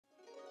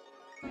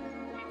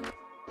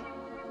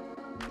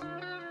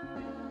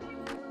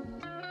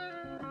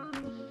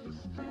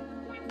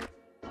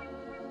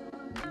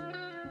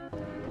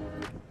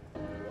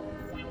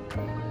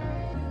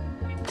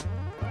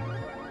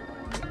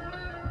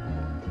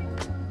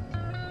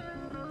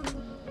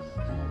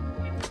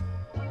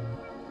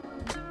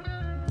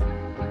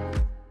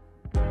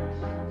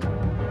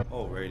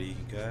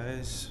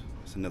guys?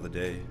 It's another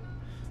day.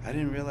 I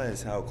didn't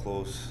realize how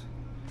close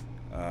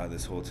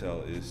this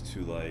hotel is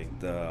to like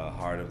the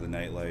heart of the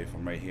nightlife.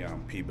 I'm right here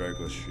on P.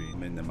 Burgo Street.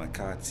 I'm in the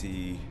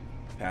Makati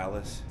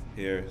Palace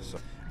here. So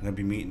I'm gonna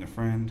be meeting a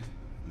friend,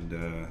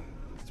 and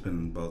it's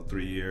been about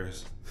 3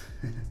 years.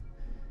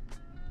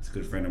 It's a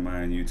good friend of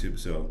mine on YouTube,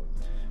 so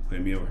I'm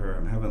gonna meet with her.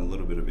 I'm having a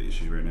little bit of an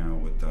issue right now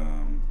with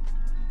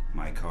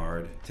my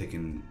card.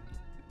 Taking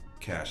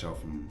cash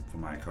out from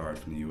my card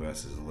from the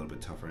US is a little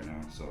bit tough right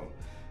now, so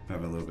I'm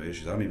having a little bit of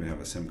issues. I don't even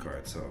have a SIM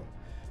card, so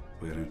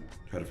we're gonna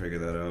try to figure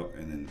that out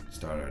and then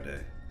start our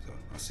day. So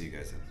I'll see you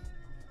guys then.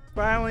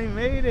 Finally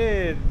made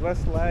it!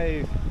 What's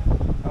life?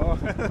 Oh.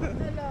 Hello!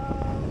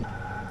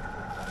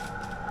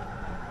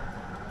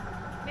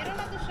 Meron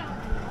na to siyang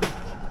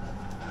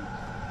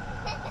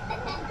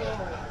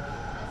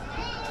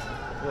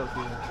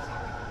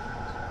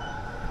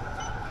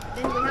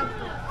Then we have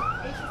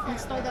to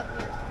install that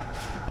here.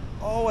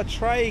 Oh, a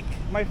trike!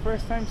 My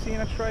first time seeing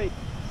a trike.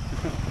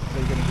 What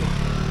are you gonna do?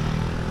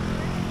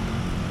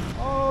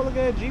 Oh, look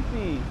at a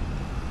jeepney.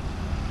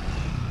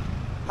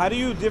 How do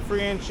you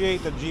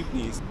differentiate the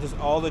jeepneys? Does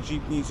all the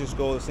jeepneys just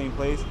go to the same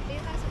place? It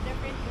has a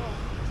different road,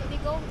 so they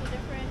go to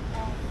different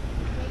places.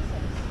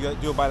 You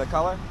do it by the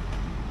color?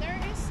 There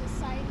is a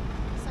signage.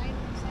 So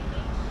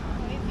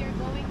if you're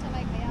going to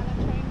like AYALA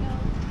terminal,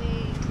 the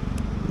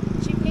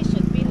jeepney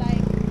should be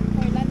like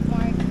for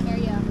landmark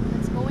area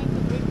that's going to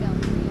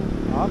GREENBELT area.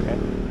 Oh, okay.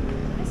 So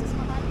this is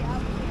Makati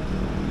Avenue.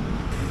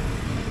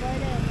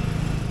 Garden.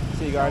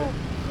 So you got it?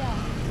 Yeah.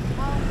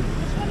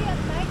 Usually at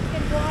night you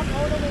can go up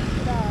all the way to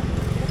the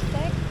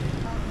deck,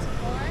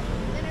 floor.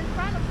 Then in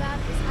front of that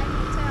is a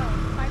hotel,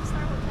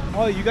 5-star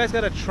hotel. Oh, you guys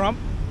got a Trump?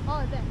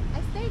 Oh, there.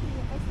 I stayed there.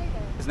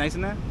 It's nice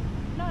in there?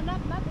 No, not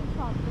in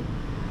front.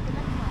 The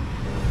next one.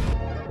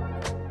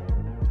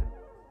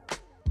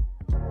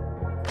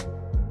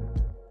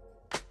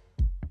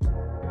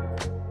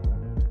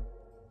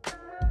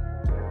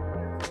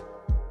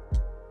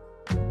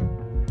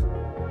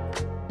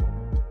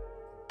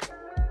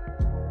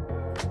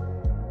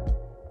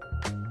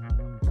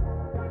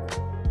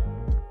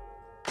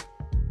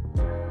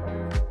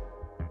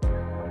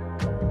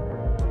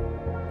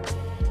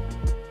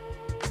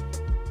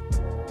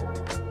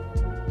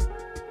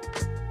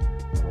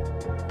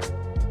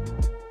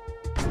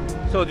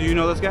 So do you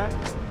know this guy?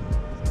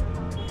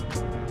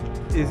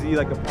 Is he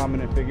like a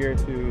prominent figure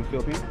to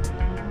Philippines?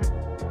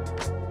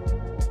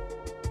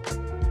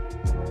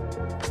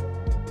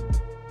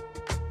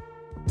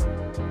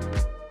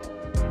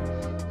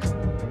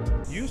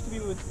 You used to be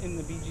in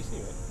the BGC,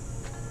 right?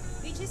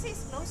 BGC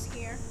is close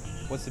here.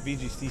 What's the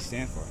BGC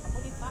stand for?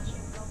 Bonifacio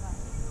Global.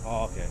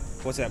 Oh, okay.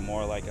 What's that,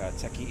 more like a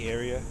techie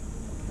area?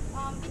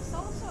 It's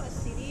also a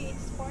city.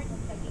 It's part of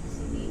Taguig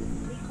City.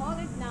 They call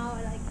it now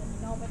like an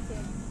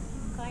innovative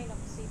kind of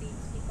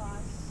cities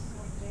because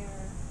of their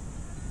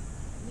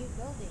new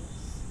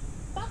buildings.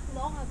 Back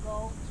long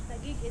ago,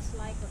 Taguig is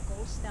like a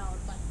ghost town,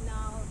 but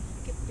now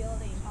keep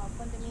building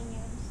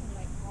condominiums and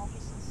like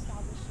office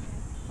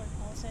establishment for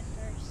call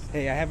centers.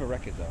 Hey, I have a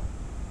record though.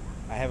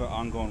 I have an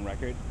ongoing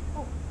record.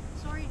 Oh,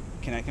 sorry.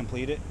 Can I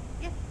complete it?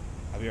 Yeah.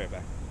 I'll be right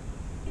back.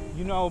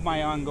 You know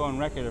my ongoing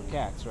record of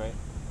cats, right?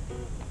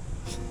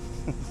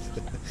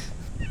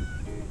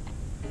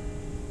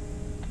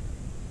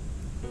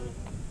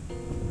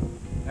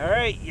 All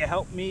right, you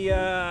helped me.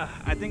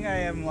 I think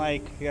I am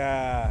like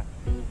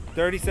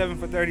 37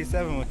 for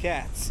 37 with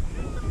cats.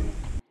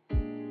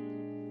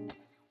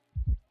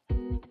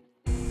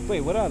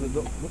 Wait, what are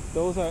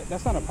those? Are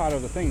that's not a part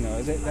of the thing though,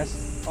 is it?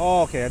 That's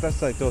okay.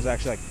 That's like those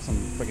actually like some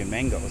freaking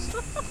mangoes.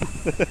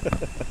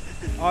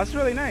 Oh, it's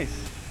really nice.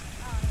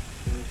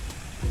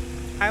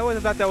 I always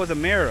thought that was a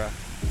mirror.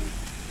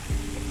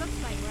 It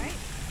looks like, right?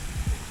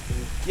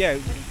 Yeah.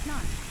 But it's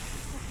not.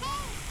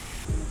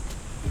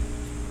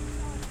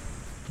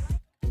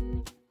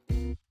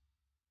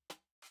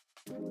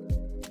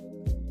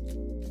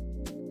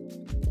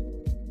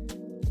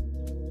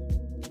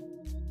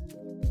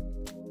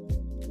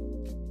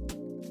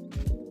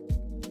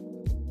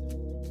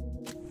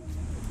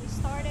 We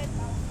started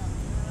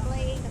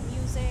playing the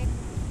music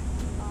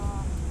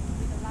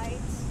with the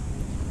lights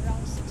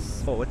around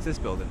 6. Oh, what's this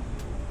building?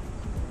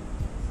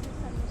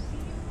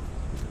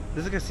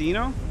 This is a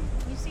casino?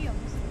 Museum.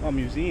 Oh,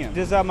 museum.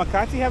 Does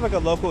Makati have like a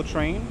local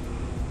train?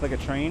 Like a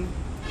train?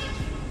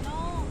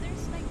 No,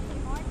 there's like the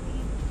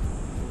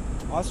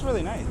MRT. Oh, that's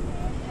really nice.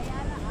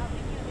 AYALA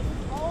Avenue. This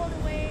is all the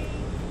way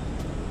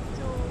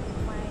to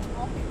my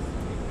office.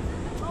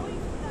 I'm going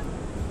to that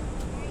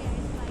area.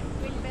 It's like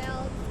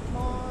GREENBELT,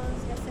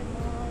 malls, Gasset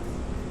malls,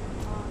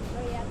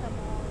 Loyata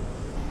malls.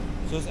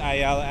 So it's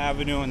AYALA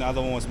Avenue and the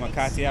other one was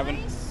Makati It's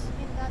Avenue? nice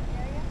in that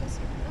area because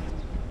you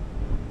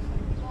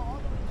go all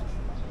the way to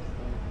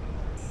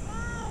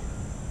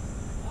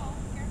Oh,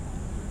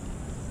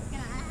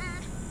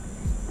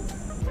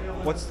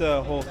 careful. What's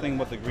the whole thing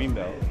with the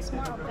Greenbelt? It's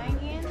more of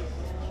dine-in,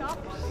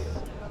 shops,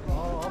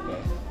 Oh,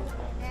 okay.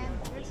 and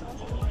there's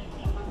also...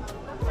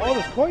 Oh,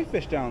 there's koi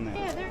fish down there.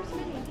 Yeah, there's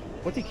many.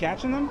 What's he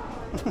catching them?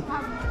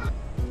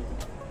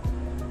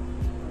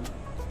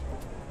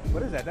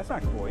 What is that? That's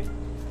not koi.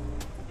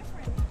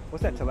 Different.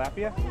 What's that,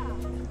 tilapia? Oh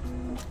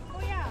yeah.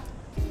 Oh yeah.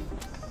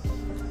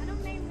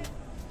 Anong name nito?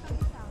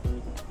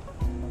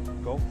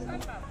 Go.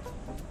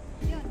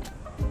 Yun.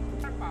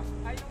 Karpa.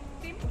 Ay, yung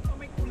team o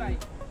may kulay?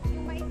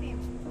 Yung maitim.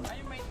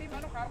 Ay, yung may team.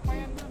 Ano? Karpa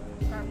yan.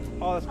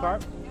 Karpa. Oh, that's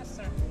carp? Yes,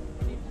 sir.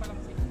 Maliit pa lang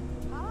sila.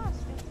 Ah,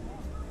 straight.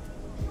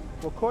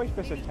 Well, koi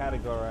fish are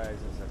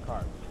categorized as a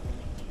carp.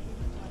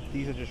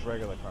 These are just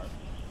regular carp.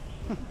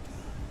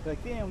 They're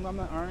like, damn, I'm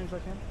not orange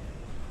like him.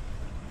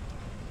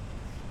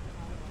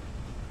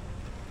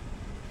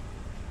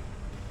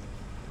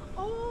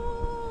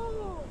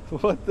 Oh!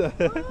 What the?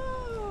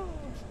 Oh!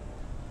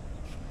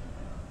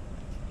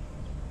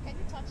 Can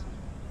you touch it?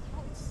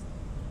 Oh, it's.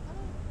 Oh.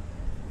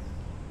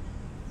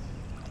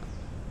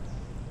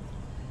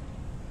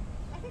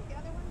 I think the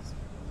other one's.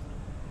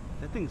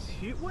 That thing's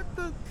huge. What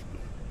the?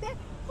 That.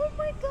 Oh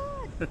my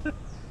god!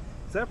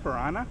 Is that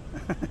piranha?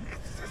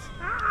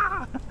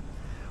 Ah!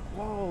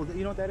 Whoa,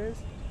 you know what that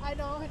is? I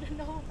don't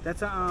know.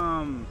 That's a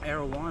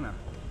arowana.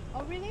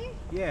 Oh really?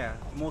 Yeah,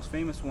 most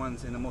famous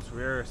ones and the most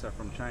rarest are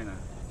from China.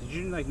 Did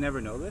you like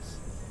never know this?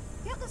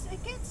 Yeah, cause I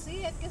can't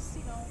see it, cause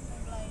you know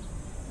I'm blind.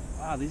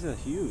 Wow, these are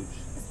huge.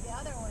 Cause the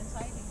other one's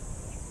hiding.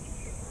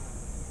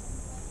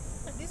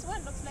 But this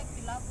one looks like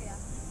tilapia.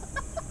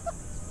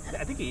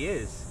 I think he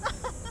is.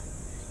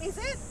 Is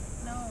it?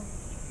 No,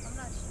 I'm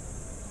not sure.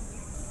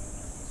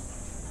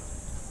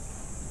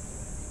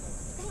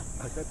 Come on.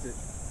 Oh, that's it.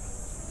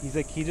 He's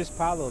like, he just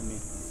followed me.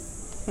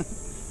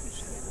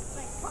 It's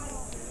like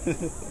follow.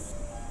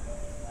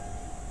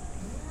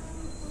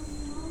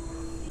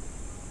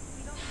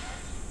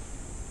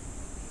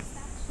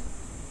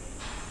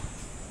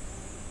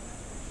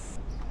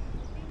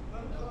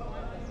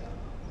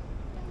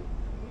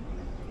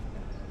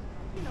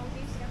 You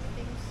notice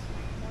everything's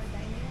more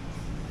dynamic.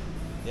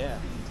 Yeah.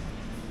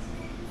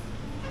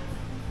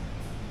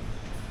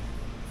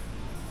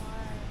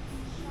 More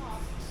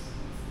shops.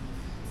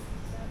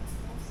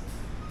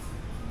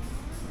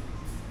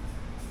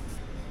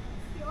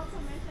 You also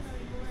mentioned when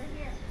we were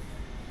here,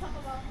 talk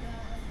about the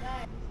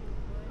guy.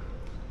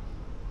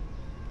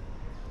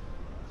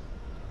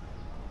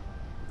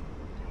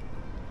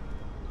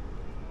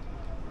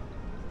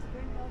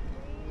 GREENBELT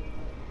 3.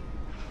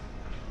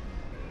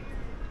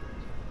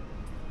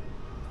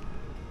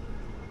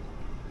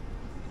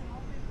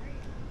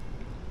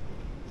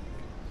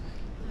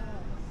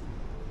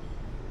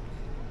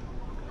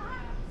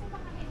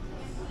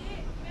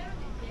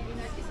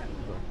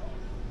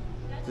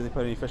 Do they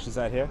put any fish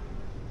inside here?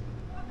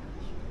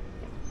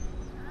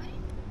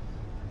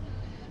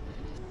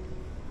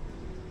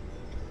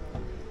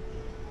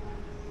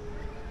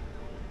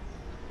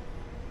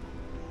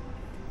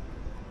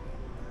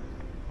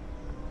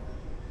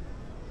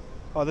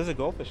 Oh, there's a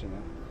goldfish in there.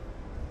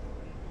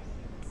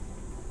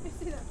 You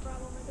see that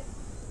problem with it?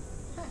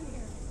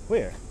 Here.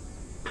 Where?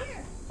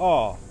 Here.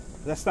 Oh,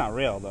 that's not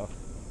real though.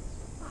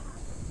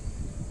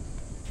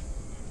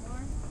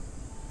 More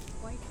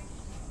white fish.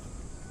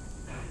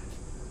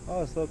 Oh,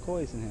 there's little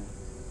koi's in here.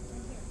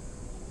 Right here.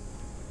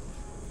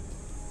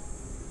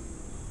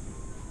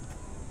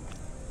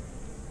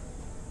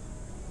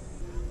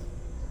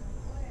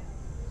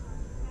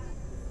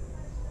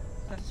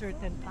 At a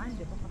certain time,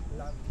 di ba?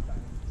 Love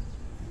time.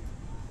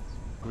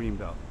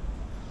 Greenbelt.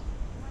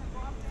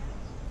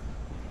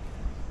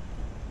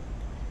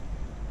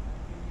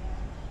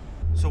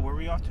 So where are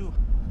we off to?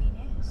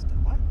 Venus.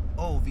 What?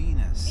 Oh,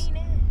 Venus.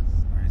 Venus.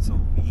 All right, so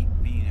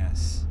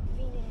Venus.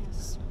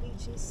 Venus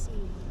BGC.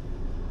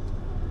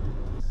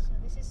 So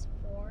this is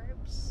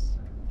Forbes.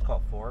 It's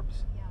called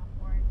Forbes. Yeah,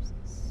 Forbes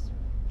is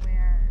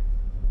where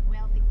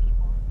wealthy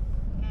people,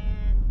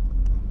 and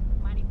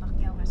Manny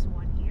Pacquiao has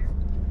one here.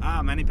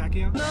 Ah, Manny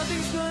Pacquiao.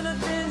 Nothing's gonna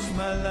change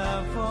my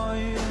love for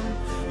you.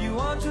 You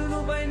want to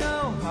know by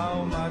now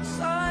how much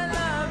I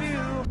love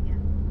you. Yeah.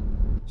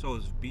 So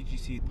is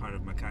BGC part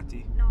of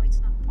Makati? No,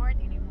 it's not part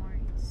anymore.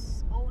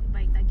 It's owned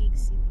by Taguig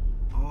City.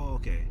 Oh,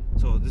 okay.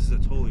 So this is a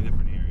totally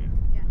different area.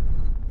 Yeah,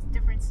 it's a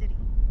different city.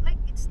 Like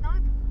it's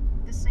not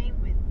the same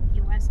with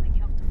US. Like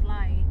you have to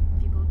fly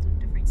if you go to a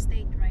different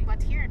state, right?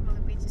 But here in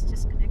Philippines, it's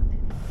just connected.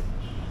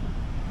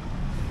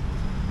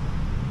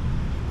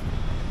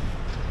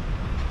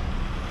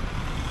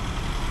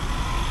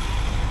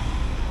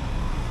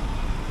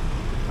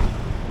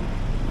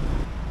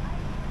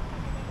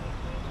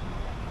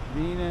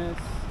 Venus.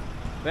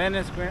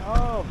 Venice, Grand.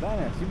 Oh,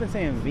 Venice. You've been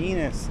saying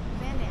Venus.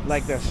 Venice.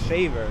 Like the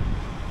shaver.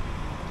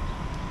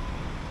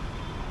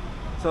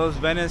 So it's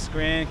Venice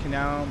Grand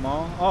Canal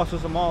Mall. Oh, so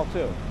it's a mall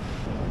too.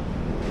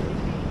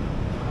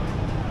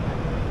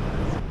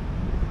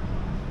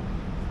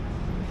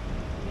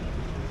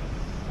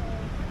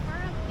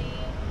 Currently,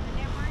 the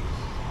network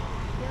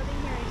building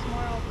here is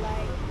more of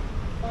like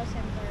call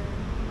center,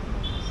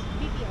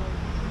 BPO.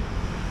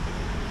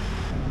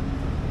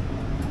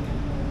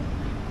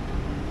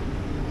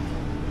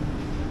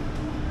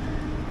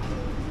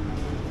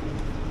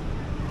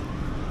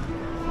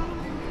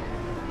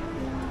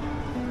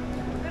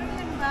 Pero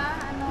yun ba,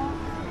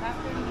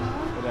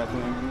 afternoon? Good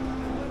afternoon.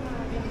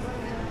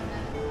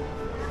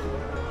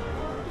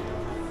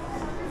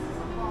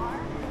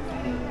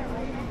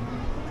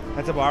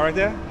 That's a bar right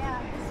there? Yeah,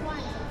 this one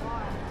is a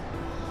bar.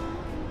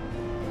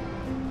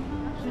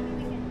 Actually,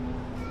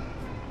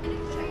 we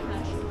can try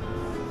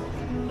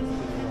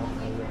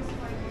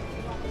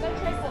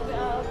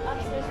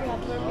Upstairs we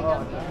have where we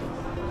Oh,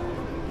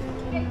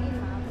 can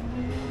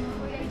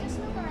Okay, just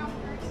look around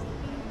first.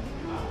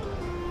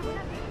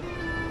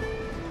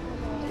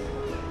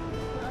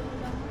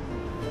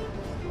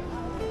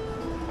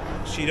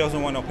 She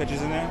doesn't want no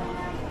pictures in there?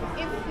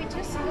 If we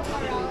just look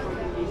around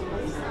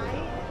the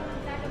side,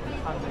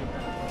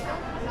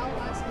 don't allow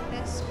us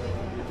unless we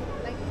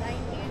like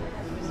dine in.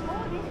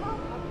 Oh, they have.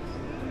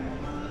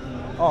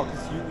 Oh,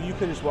 because you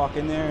could just walk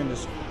in there and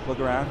just look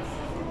around.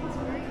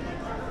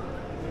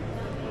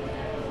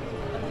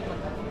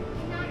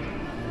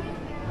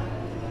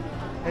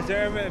 Has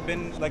there ever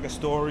been like a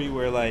story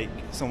where like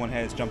someone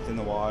has jumped in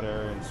the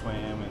water and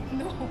swam and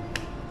No.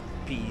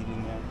 peed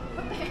in there?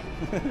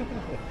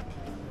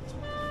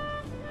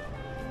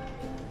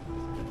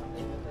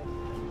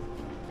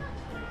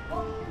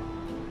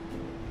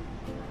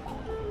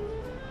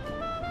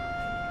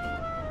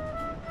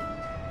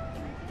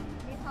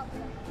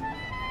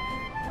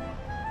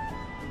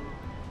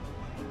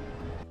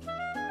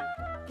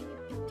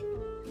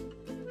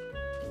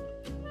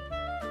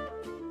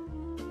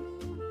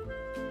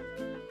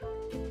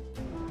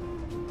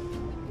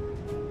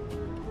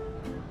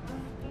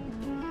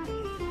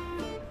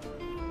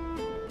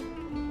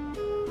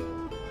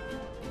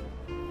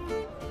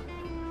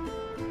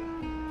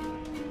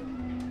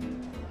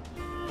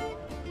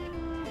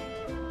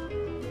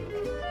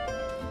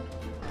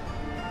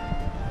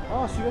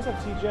 Oh, so you guys have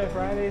TGI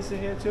Fridays in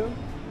here too?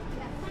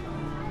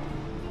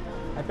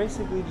 I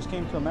basically just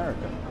came to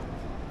America.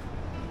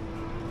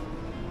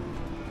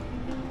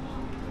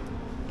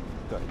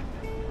 Good.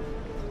 You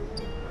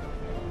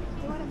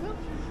wanna go?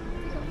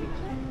 Take a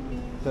picture?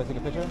 Should I take a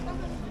picture?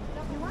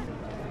 Don't you want?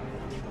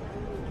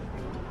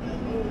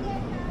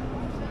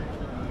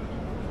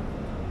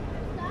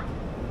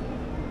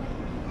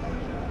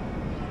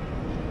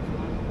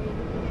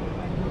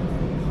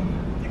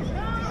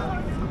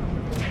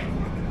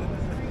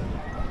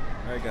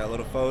 Alright, got a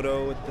little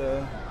photo with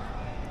the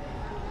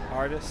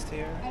artist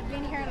here. I've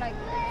been here like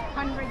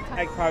 100 times.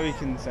 I probably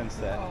can sense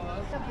that.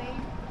 It's a babe.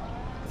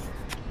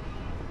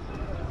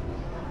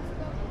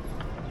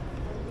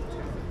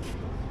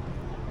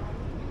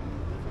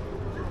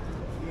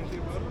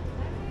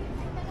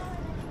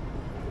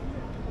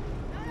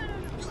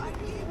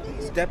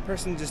 That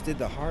person just did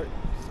the heart,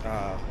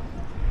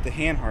 the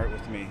hand heart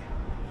with me.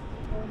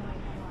 Oh my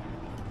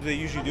god. Do they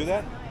usually do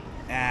that?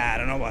 Ah, I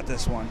don't know about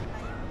this one.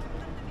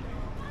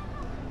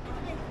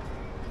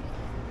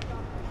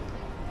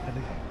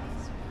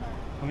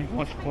 How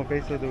much more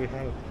peso do we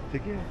have to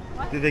give?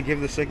 Did they give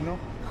the signal?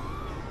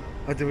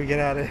 Or did we get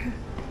out of here?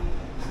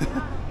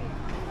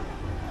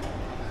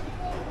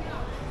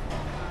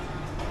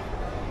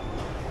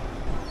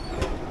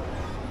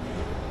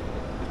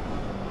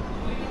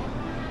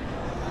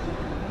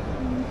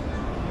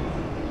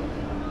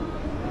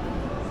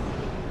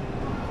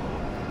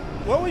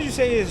 What would you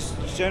say is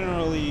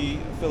generally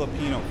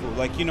Filipino food?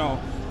 Like, you know,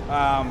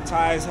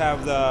 Thais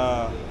have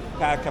the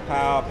pad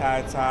kapow,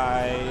 pad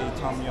Thai,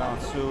 tom yum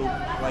soup.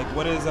 Like,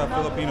 what is a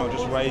Filipino?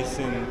 Just rice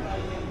and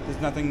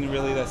there's nothing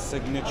really that's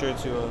signature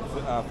to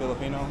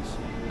Filipinos?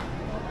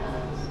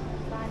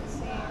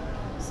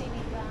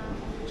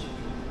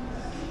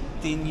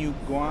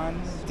 Dinuguan?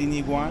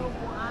 Dinuguan?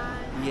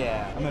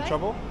 Yeah. I'm in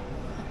trouble?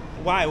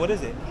 Why? What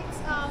is it? It's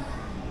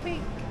pig.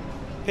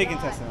 Pig blood.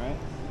 intestine, right?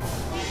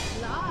 Pig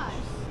blood.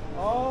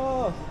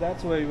 Oh,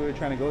 that's where we were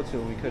trying to go to.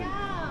 We couldn't.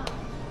 Yeah.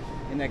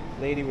 And that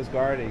lady was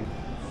guarding.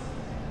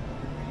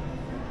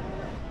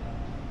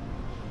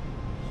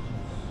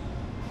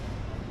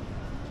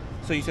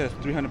 So you said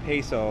it's 300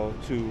 peso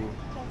to.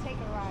 So take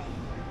a ride.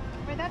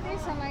 But that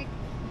is like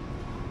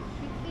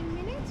 15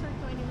 minutes or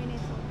 20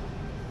 minutes.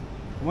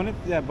 When did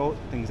that boat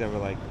things ever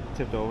like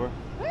tipped over?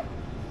 What?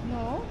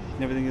 No.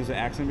 Never think there was an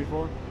accident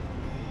before?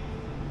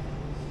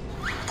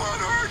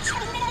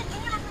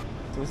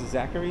 So was it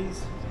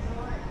Zachary's?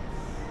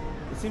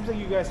 It seems like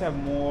you guys have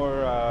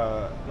more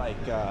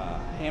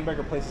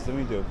hamburger places than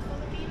we do.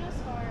 Filipinos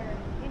are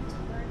into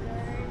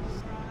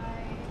burgers,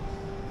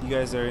 fries. You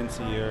guys are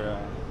into your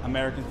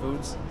American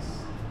foods?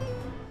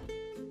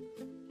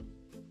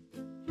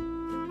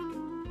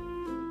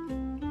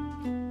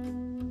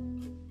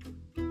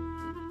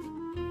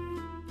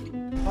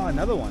 Oh,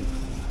 another one.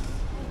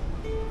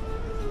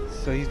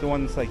 So he's the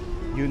one that's like,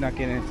 you're not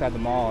getting inside the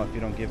mall if you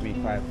don't give me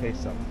 5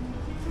 peso.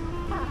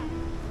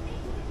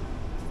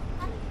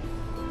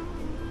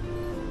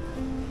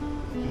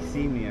 He's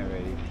seen me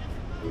already.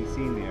 He's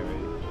seen me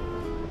already.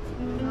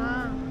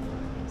 Ah,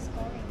 it's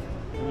calling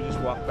you. Can we just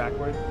walk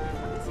backward?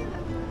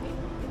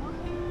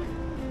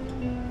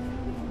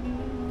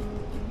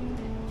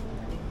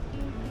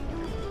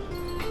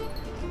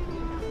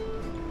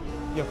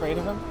 You afraid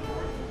of him?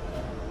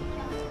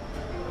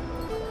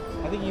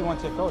 I think he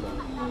wants your photo. I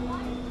was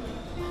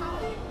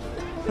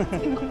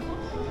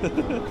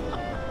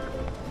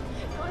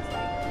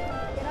like,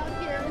 get out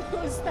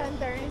here, stand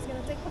there, and he's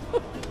gonna take a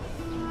photo.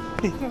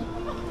 So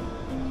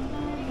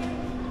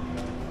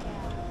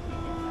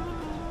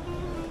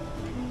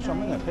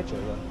I'm in that picture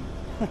though.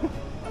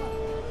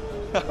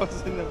 I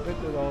was in the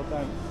picture the whole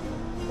time.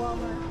 Well,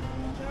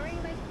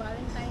 during like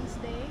Valentine's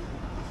Day,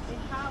 they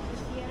have a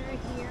theater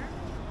here,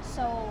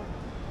 so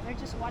they're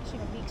just watching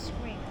a big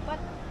screen. But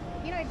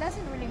you know, it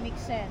doesn't really make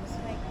sense.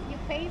 Like you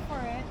pay for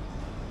it,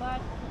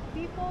 but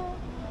people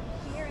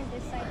here in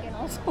this side can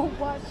also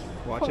watch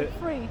for it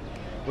free.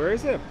 Where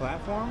is it? A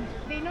platform?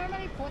 They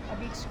normally put a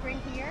big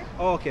screen here,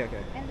 Oh, okay,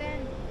 okay. and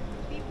then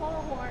people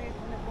who are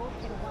on the boat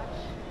can watch,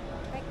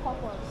 like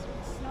couples.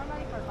 It's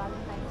normally for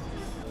Valentine's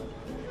Day.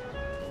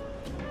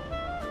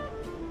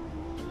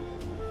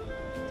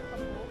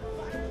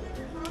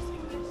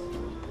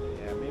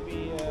 Yeah,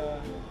 maybe.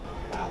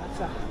 Wow,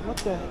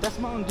 that's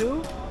Mountain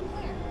Dew.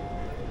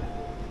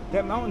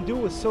 That Mountain Dew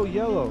was so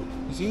yellow.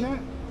 You seen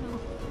that?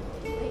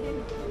 They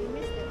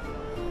missed it.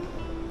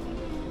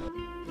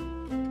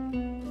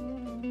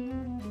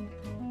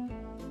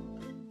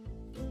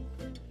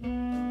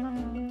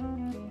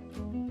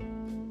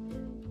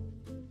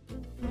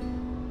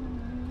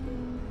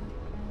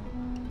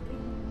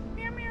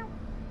 Meow meow.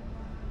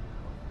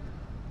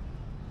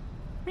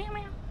 Meow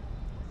meow.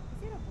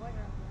 Is it a boy or a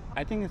girl?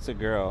 I think it's a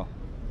girl.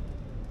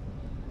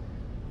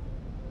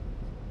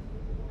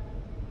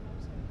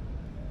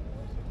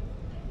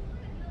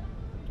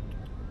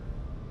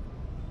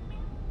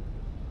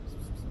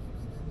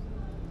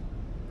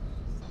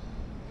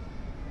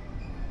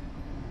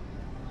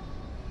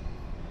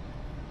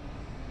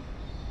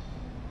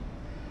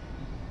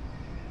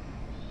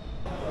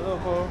 Hello,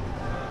 Cole.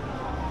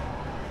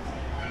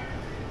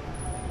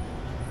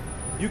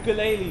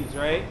 Ukuleles,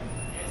 right?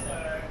 Yes,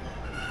 sir.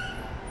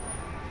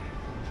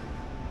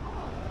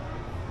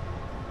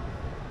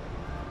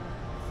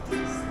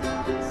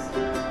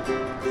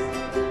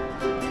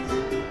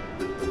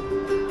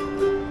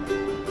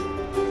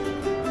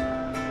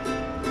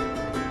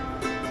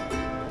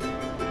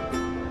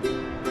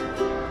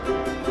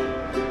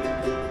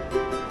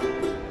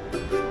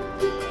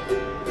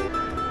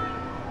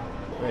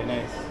 Very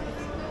nice.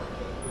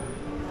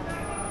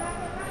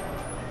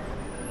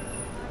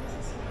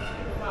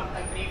 Ma'am,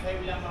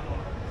 tag-3.5 lang ako.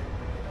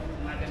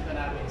 Mga ganito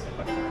namin sa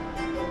pag...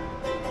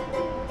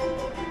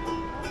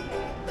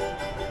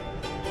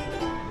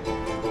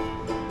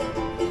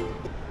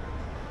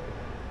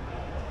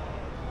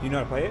 You know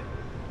how to play it?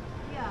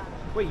 Yeah.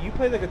 Wait, you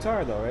play the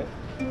guitar though, right?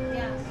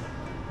 Yes.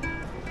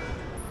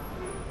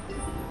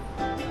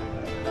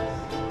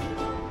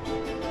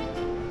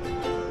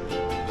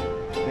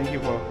 Thank you,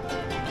 Paul.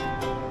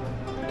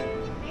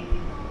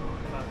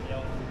 Ma'am,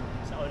 yung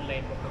sa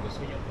online po, kung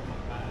gusto nyo po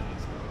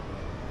magpa-explore.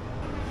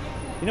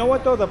 You know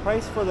what though? The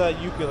price for the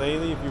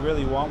ukulele, if you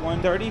really want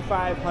one,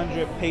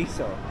 3,500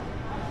 peso.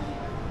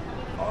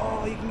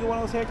 Oh, you can get one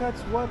of those haircuts?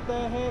 What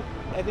the heck?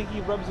 I think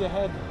he rubs your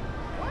head.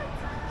 What?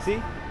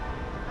 See?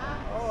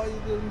 Oh,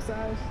 you do a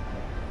massage?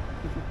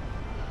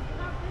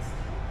 Not this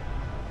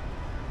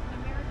in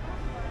America?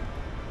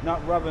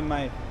 Not rubbing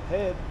my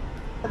head.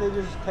 They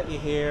just cut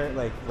your hair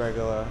like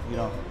regular, you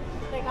know.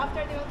 Like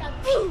after they will cut.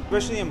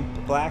 Especially in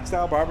black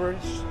style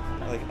barbers,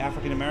 like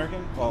African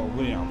American, or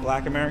you know,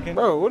 Black American.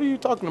 Bro, what are you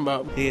talking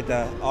about? They get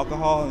the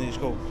alcohol and they just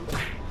go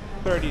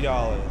 $30.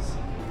 $30?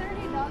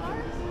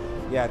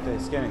 Yeah,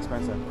 it's getting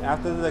expensive.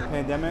 After the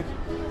pandemic,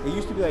 it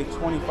used to be like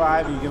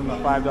 25 and you give them a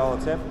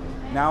 $5 tip.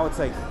 Now it's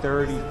like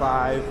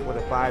 35 with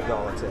a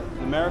 $5 tip.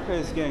 America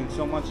is getting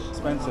so much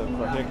expensive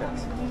for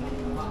haircuts.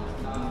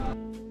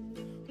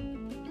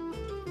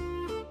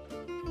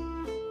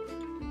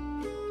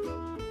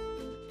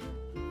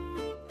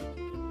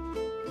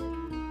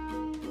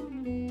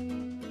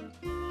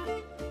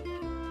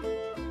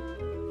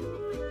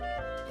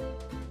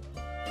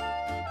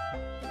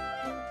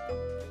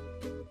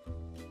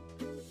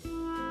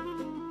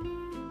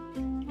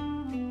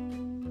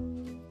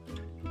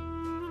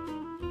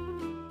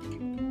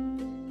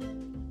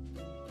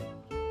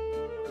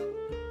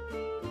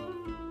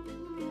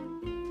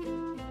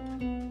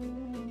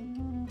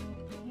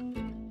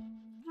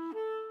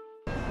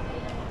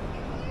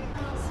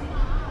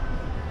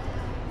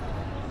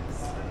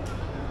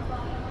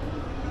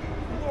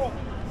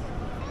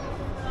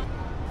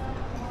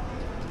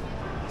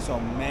 So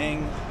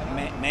mang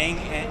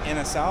and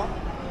asal.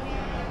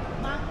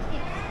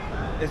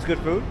 It's good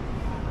food.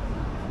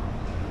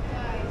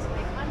 Yeah, it's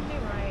like only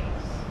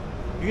rice.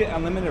 You get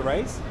unlimited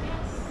rice.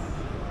 Yes.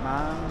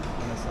 Mang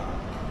and asal.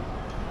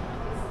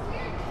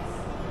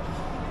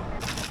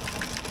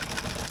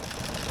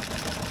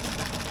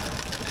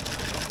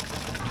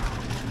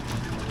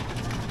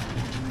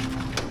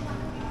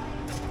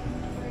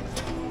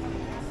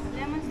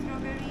 Lemon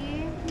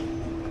strawberry.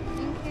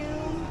 Thank you.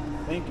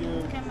 Thank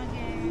you. Come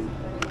again.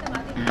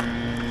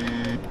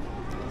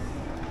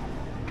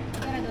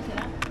 Magkano daw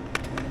sila?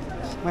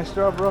 My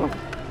straw broke.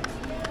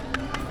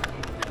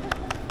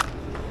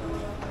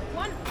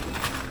 One.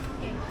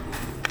 Okay.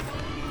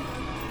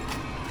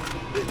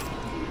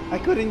 I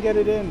couldn't get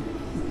it in.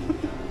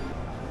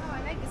 Oh, I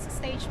like this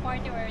stage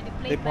party where they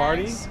play They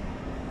party? bands.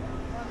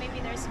 Or maybe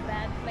there's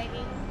band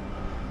playing.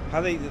 How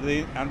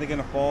aren't they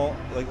gonna fall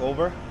like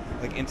over,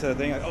 like into the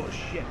thing? Like, oh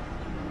shit.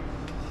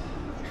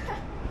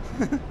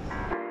 It's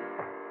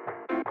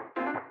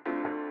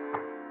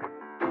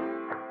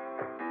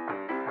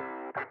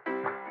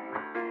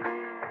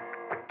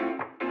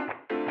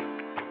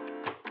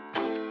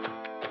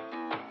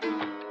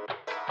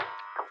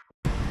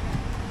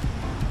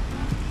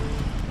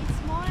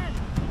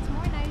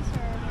more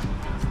nicer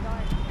when it's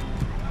dark.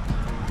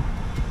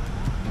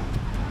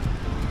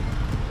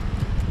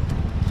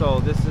 So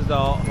this is the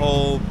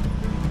whole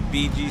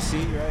BGC,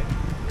 right?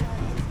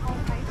 It's called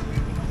high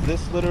street.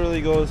 This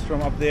literally goes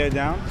from up there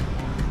down.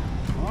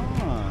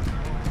 Ah.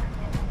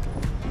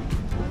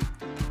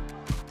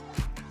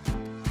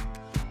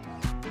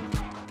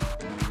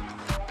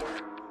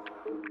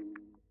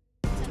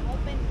 It's an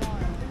open bar.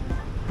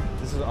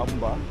 This is an open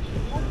bar.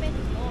 Open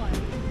door.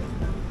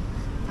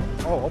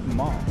 Oh, open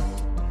mall.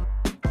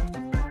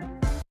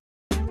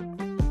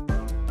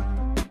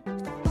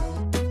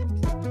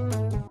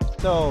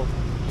 So,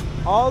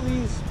 all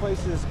these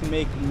places can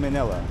make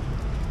Manila.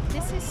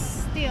 This is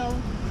still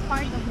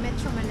part of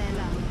Metro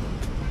Manila.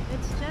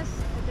 It's just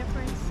a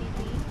different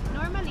city.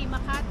 Normally,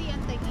 Makati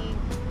and Taguig,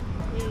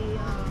 they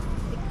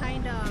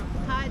kind of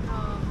had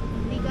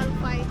legal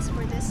fights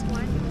for this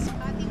one because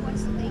Makati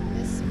wants to take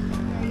this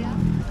area.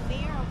 The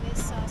mayor of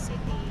this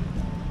city,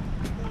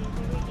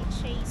 they really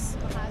chase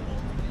Makati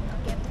to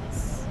get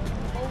this,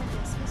 own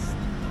this.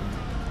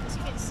 As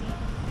you can see,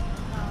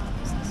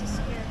 businesses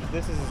here.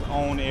 This is its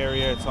own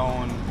area, its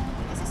own.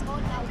 This is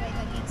owned now by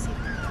Taguig City.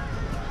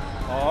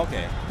 Oh,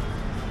 okay.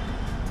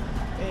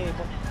 Hey, You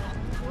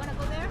wanna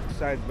go there? which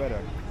side's better?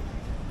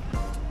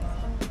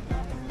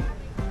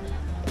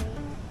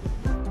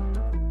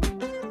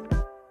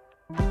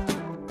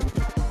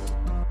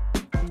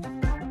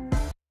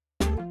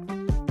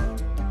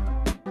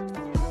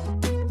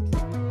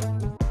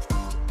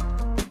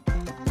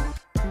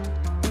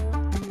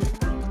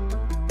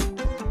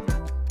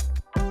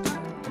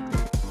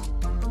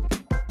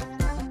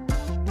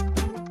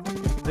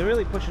 They're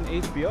really pushing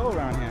HBO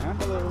around here, huh?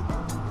 Hello.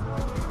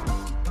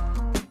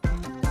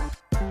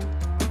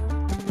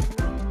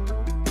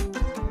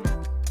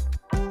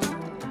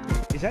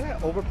 Is that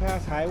an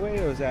overpass highway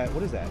or is that,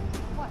 what is that?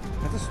 What?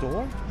 That's a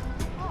store?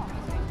 Oh,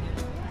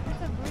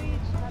 it's a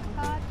bridge that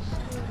touches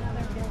to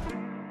another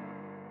building.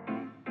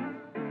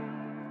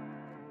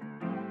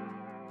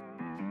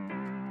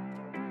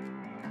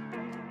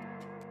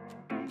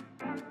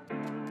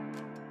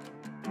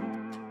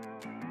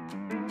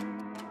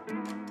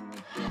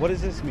 What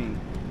does this mean?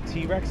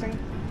 T-Rexing?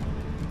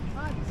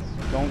 Oh, this is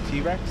just Don't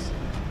T-Rex?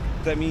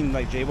 Does that mean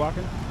like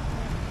jaywalking?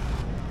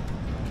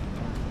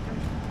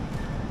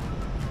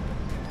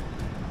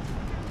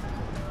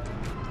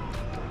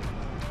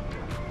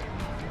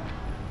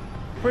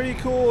 Pretty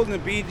cool in the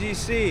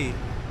BGC.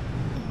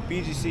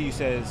 BGC, you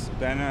says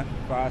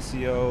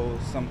Bonifacio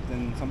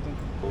something something?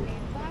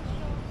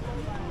 Bonifacio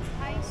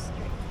High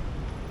Street.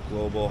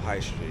 Global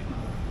High Street.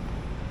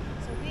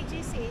 So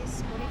BGC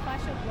is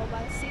Bonifacio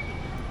Global City.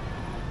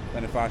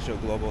 Bonifacio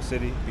Global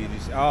City,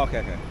 BGC. Oh, okay,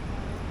 okay.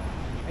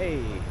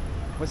 Hey,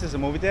 what's this, a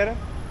movie theater?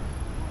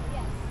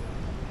 Yes.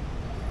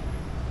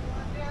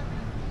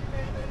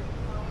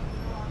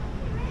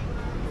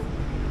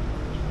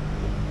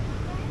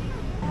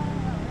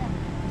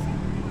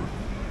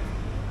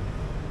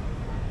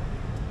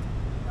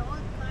 The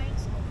old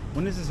kinds of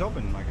When is this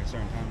open? Like a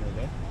certain time of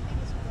the day? I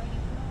think it's already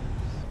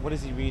closed. What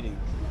is he reading?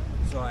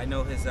 So I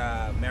know his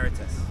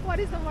Meritus. What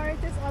is the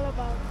Marites all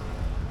about?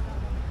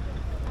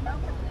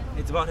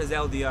 It's about his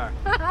LDR.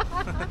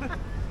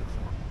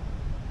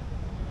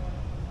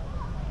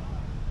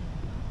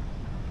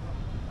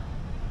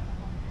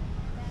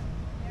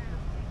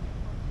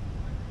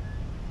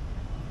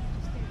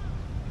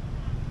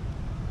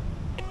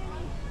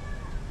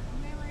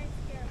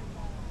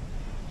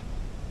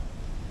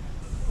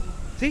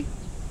 See?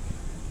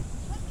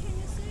 What can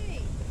you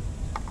say?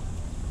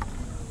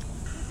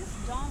 They're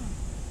just dumb.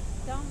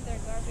 Dumb their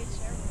garbage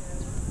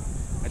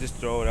everywhere. I just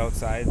throw it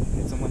outside,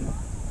 hit someone.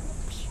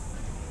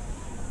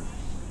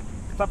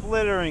 Stop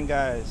littering,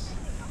 guys.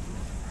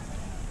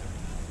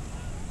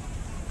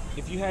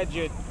 If you had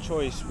your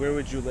choice, where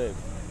would you live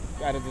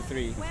out of the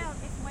three? Well,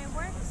 if my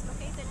work is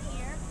located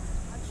here,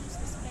 I'll choose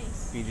this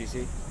place.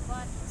 BGC?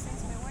 But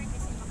since my work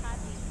is in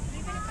Makati,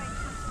 even if I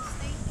choose to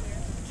stay here,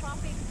 the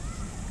traffic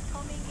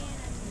coming in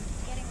and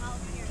getting out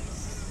here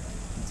is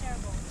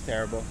terrible.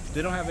 Terrible.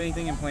 They don't have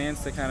anything in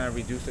plans to kind of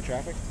reduce the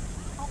traffic?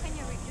 How can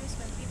you reduce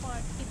when people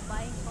keep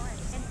buying cars?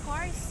 And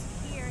cars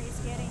here is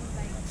getting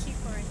like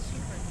cheaper and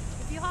cheaper.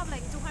 If you have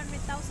like 200,000,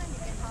 you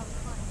can have a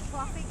car.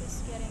 Traffic is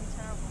getting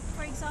terrible.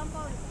 For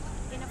example,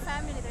 in a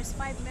family, there's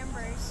 5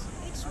 members.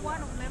 Each one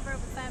of member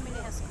of the family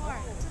has car,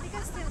 so they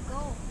can still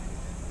go.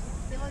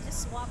 They will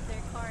just swap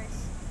their cars.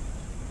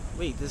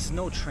 Wait, there's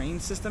no train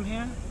system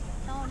here?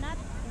 No, not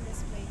in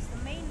this place. The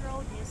main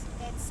road is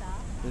EDSA.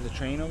 There's a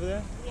train over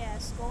there?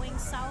 Yes, going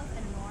south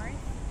and north,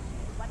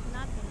 but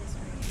not in this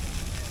region.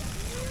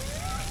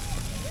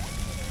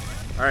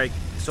 All right,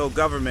 so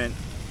government,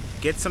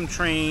 get some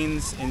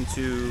trains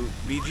into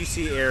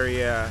BGC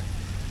area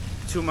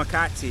to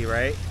Makati,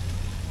 right?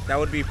 That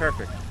would be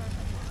perfect.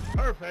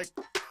 Perfect.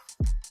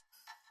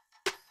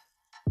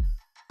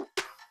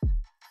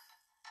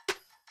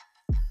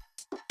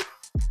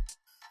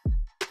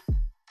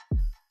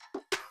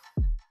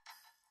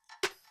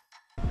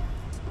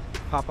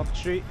 Pop-up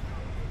street.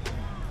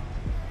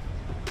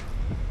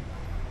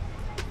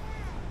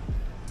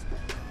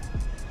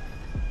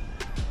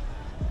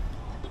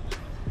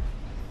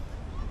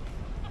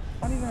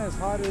 Not even as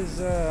hot as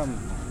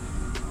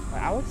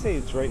I would say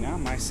it's right now.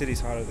 My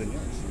city's hotter than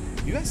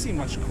yours. You guys seem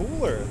much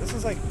cooler. This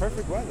is like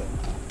perfect weather.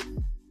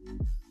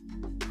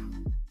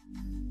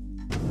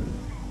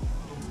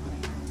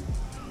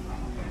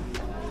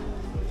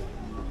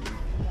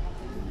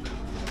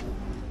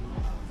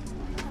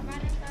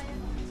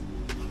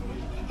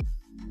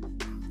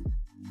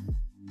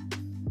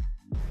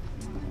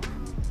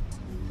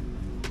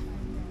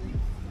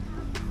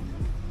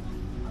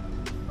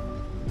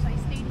 So I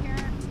stayed here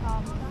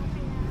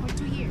for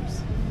 2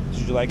 years.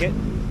 Did you like it?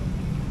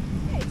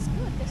 Yeah, it's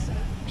good. This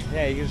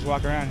Yeah, you can just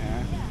walk around here.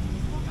 Huh?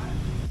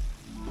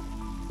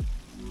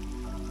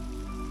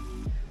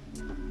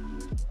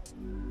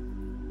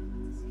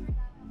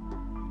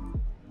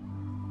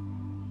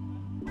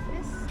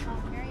 This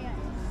area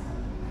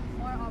is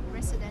more of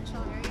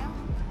residential area.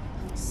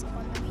 It's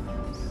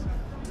condominiums.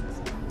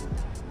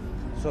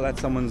 So that's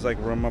someone's like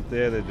room up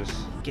there. They just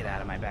get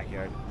out of my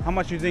backyard. How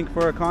much you think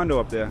for a condo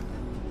up there?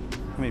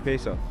 How many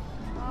peso?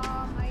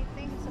 I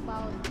think it's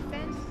about,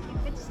 depends.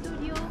 If it's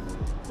studio,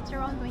 it's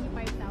around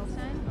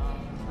 25,000.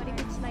 But if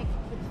it's like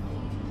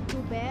 2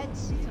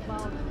 beds, it's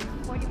about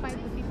 45 to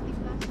 50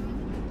 plus.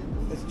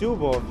 It's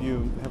doable if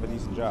you have a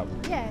decent job.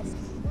 Yes.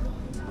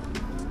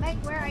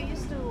 Like where I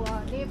used to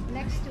live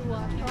next to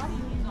Tron,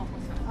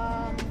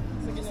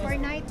 per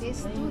night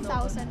is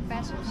 2,000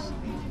 pesos.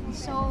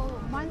 So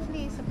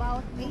monthly is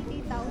about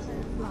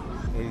 80,000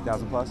 plus.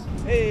 80,000 plus?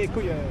 Hey,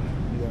 kuya!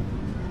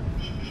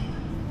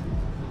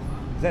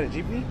 Is that a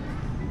jeepney?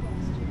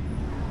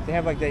 They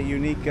have like that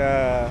unique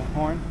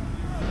horn.